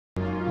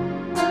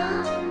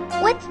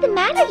What's the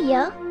matter,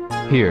 Dio?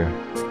 Here.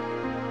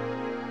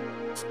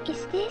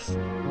 Is this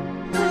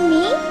for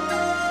me?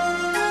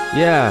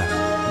 Yeah.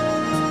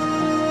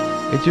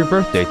 It's your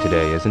birthday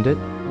today, isn't it?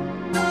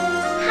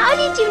 How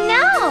did you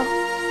know?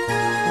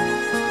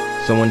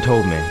 Someone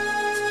told me.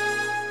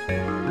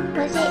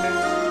 Was it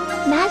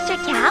Master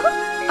Tao?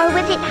 Or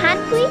was it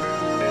Hanfui?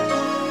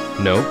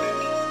 No?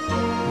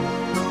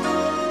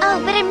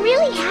 Oh, but I'm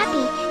really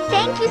happy.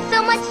 Thank you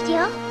so much,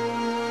 Dio.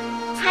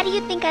 How do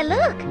you think I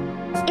look?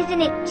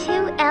 Isn't it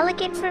too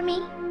elegant for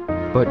me?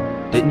 But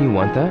didn't you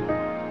want that?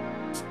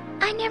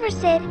 I never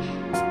said...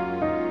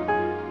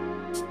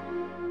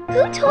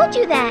 Who told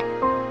you that?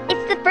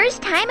 It's the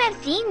first time I've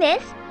seen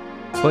this.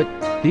 But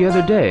the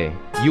other day,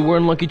 you were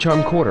in Lucky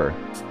Charm Quarter.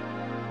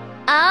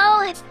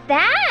 Oh,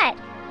 that!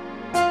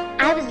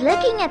 I was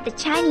looking at the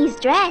Chinese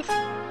dress.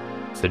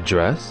 The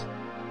dress?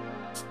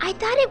 I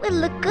thought it would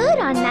look good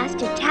on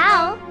Master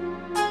Tao.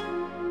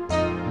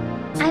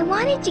 I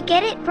wanted to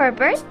get it for a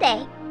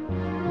birthday.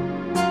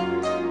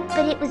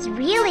 But it was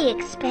really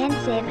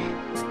expensive.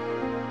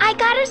 I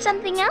got her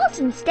something else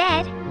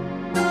instead.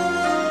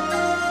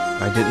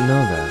 I didn't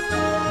know that.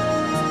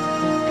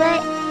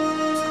 But...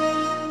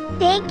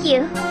 thank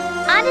you.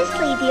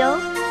 Honestly, Dio.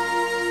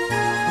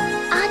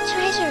 I'll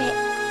treasure it.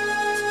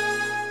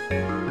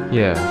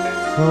 Yeah.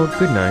 Well,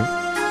 good night.